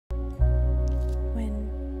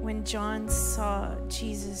when John saw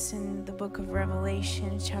Jesus in the book of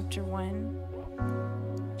Revelation, chapter 1,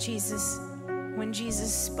 when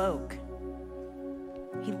Jesus spoke,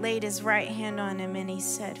 he laid his right hand on him and he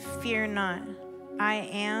said, "Fear not, I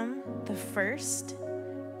am the first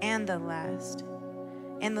and the last,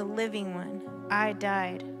 and the living one. I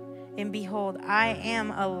died, and behold, I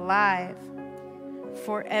am alive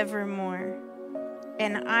forevermore,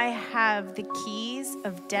 and I have the keys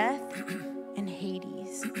of death and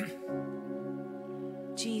Hades."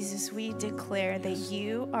 Jesus, we declare that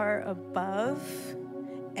you are above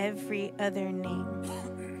every other name.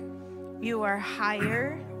 You are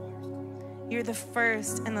higher. You're the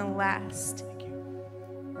first and the last.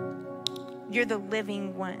 You're the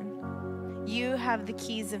living one. You have the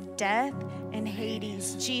keys of death and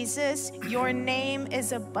Hades. Jesus, your name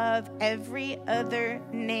is above every other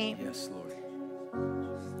name. Yes, Lord.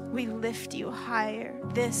 We lift you higher.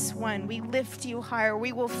 This one, we lift you higher.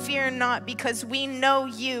 We will fear not because we know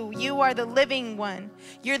you. You are the living one.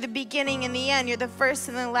 You're the beginning and the end. You're the first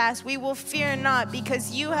and the last. We will fear not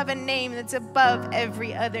because you have a name that's above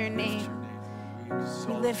every other name.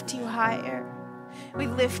 We lift you higher. We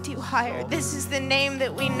lift you higher. This is the name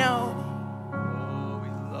that we know.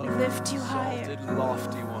 We lift you higher.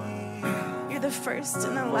 Lofty one. You're the first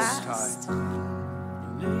and the last.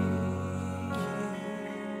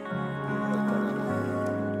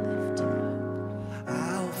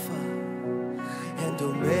 Alpha and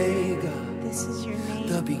Omega. This is your name.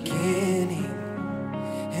 The beginning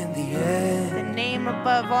and the end. The name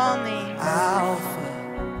above all names. Alpha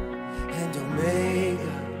and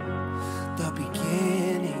Omega. The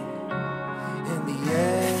beginning and the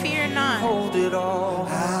end. Fear not. Hold it all.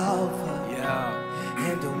 Alpha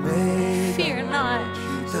and Omega. Fear not.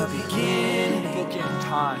 The beginning Book in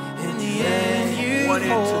time. and the end. You One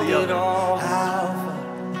into hold the it other. all. Alpha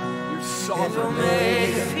You're and sovereign.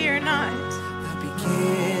 Omega. Fear not. The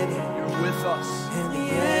beginning You're with us. and the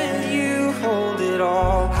end. You hold it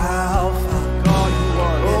all. Alpha God who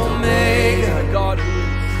was. Omega. The God who is.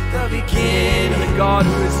 The beginning And the God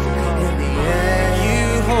who is to come. and the end. You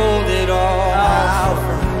hold it all.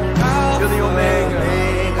 Alpha. You're the Omega.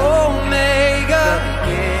 Omega. The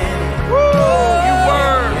beginning. You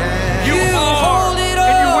were. You are. hold it all.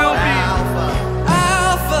 And you will be.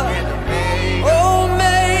 Alpha and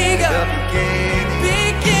Omega. The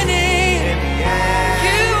beginning and the end.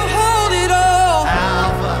 You hold it all.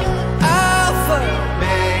 Alpha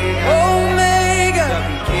Omega.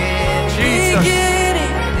 The Jesus.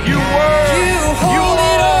 beginning. You were. You You hold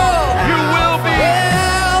it are. all. You will be.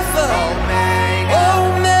 Alpha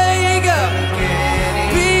Omega.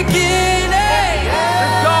 Beginning. The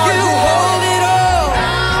God You who hold it all.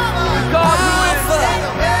 The God who is. Alpha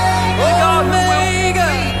God who will. Omega.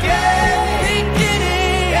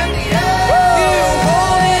 Beginning. You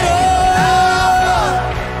hold it all.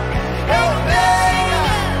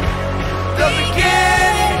 The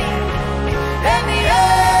beginning.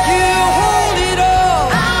 You hold it all.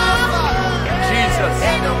 Jesus.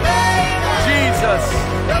 Jesus.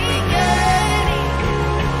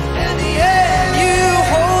 And the end. You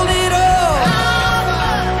hold it all.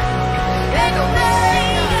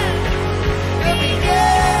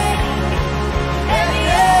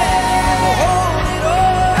 Hold it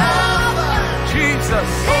all. Jesus.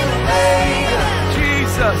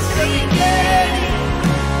 Jesus.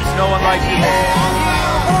 There's no one like you.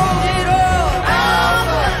 Hold it all.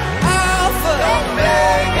 Alpha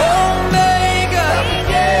Omega.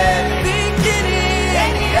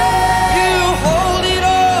 Beginning. You hold it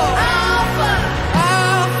all.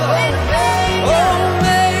 Alpha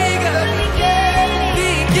Omega.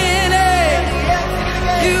 Beginning.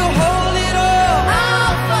 You hold it all.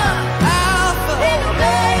 Alpha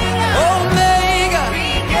Omega.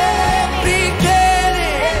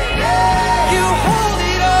 Beginning. You hold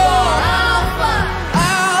it all.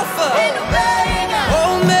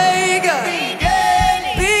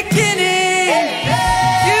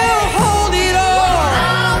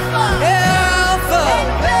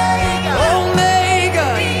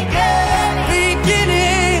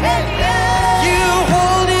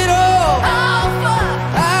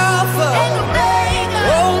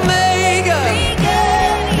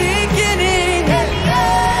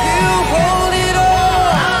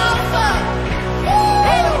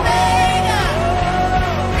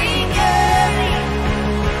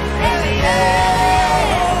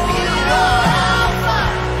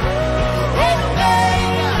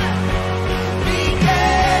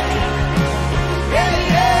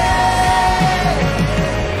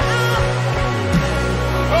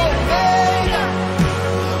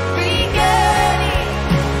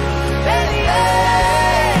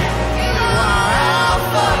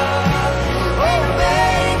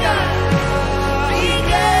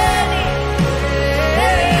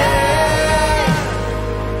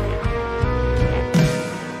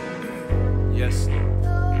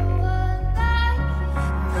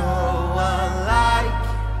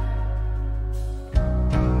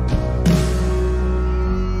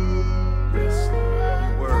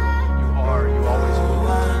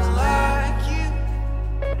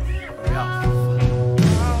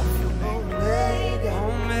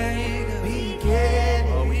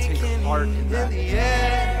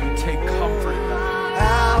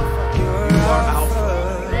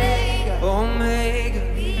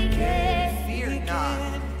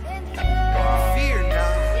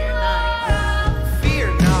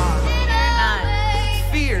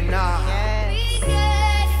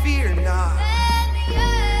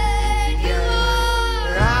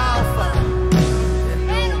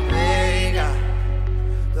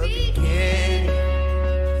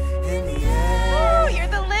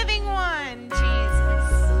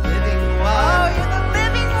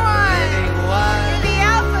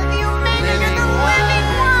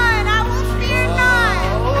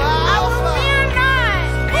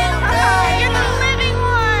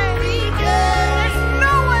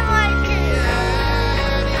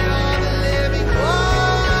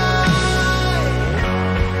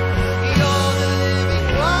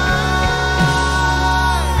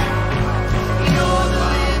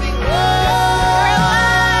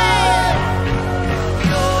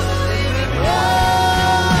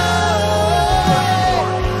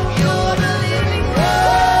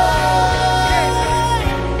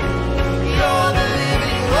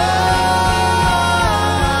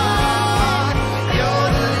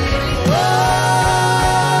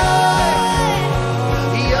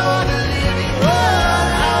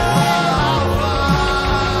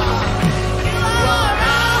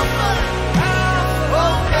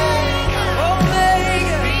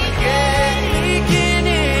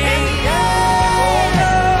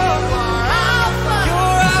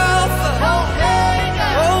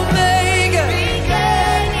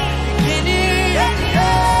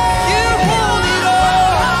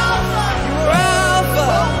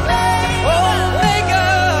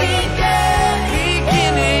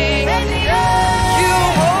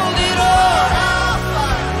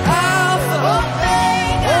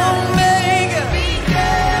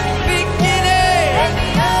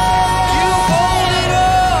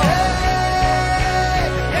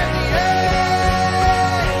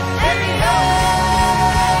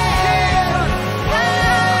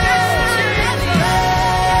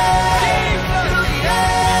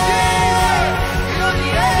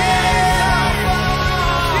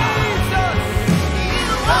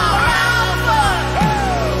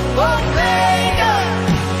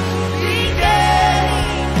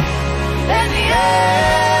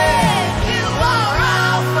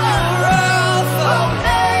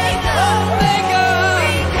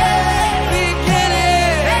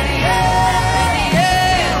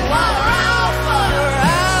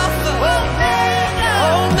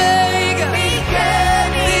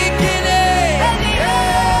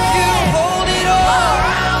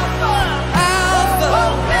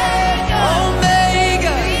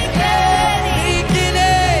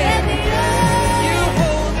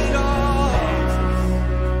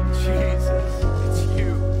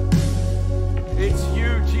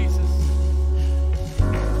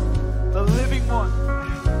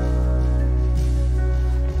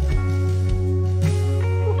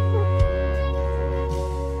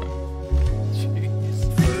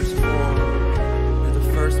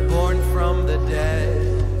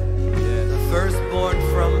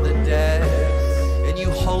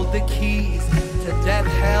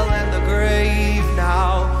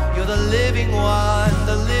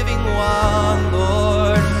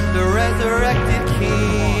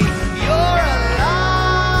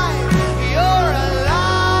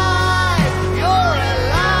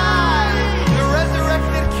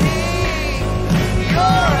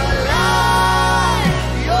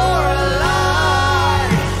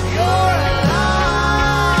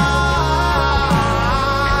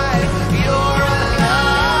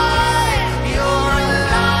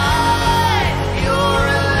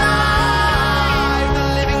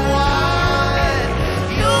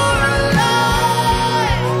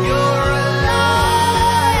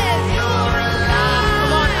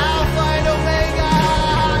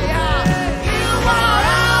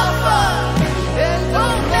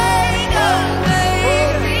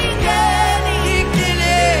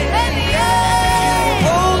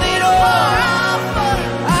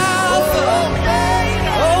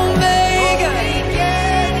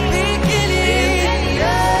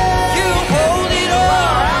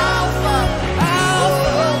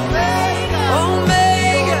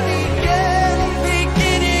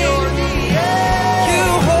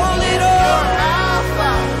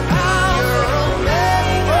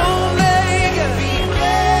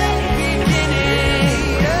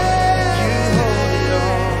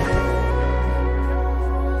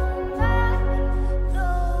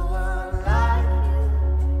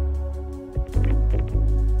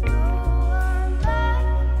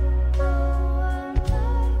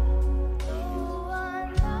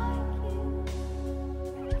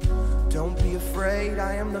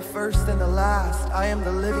 first and the last. I am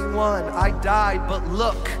the living one. I died, but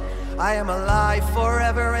look, I am alive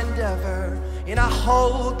forever and ever. And I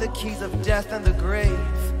hold the keys of death and the grave.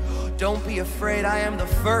 Don't be afraid, I am the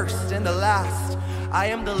first and the last. I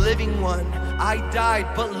am the living one. I died,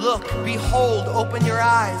 but look, behold, open your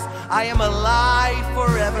eyes. I am alive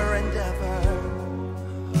forever and ever.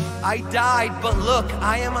 I died, but look,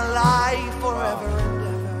 I am alive forever and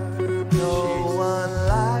ever. No one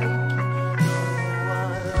like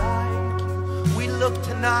you. We look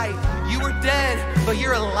tonight, you were dead, but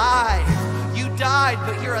you're alive. You died,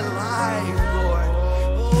 but you're alive, Lord.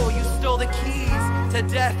 Oh, you stole the keys to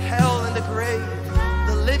death, hell, and the grave.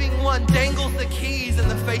 The living one dangles the keys in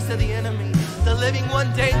the face of the enemy. The living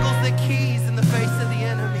one dangles the keys in the face of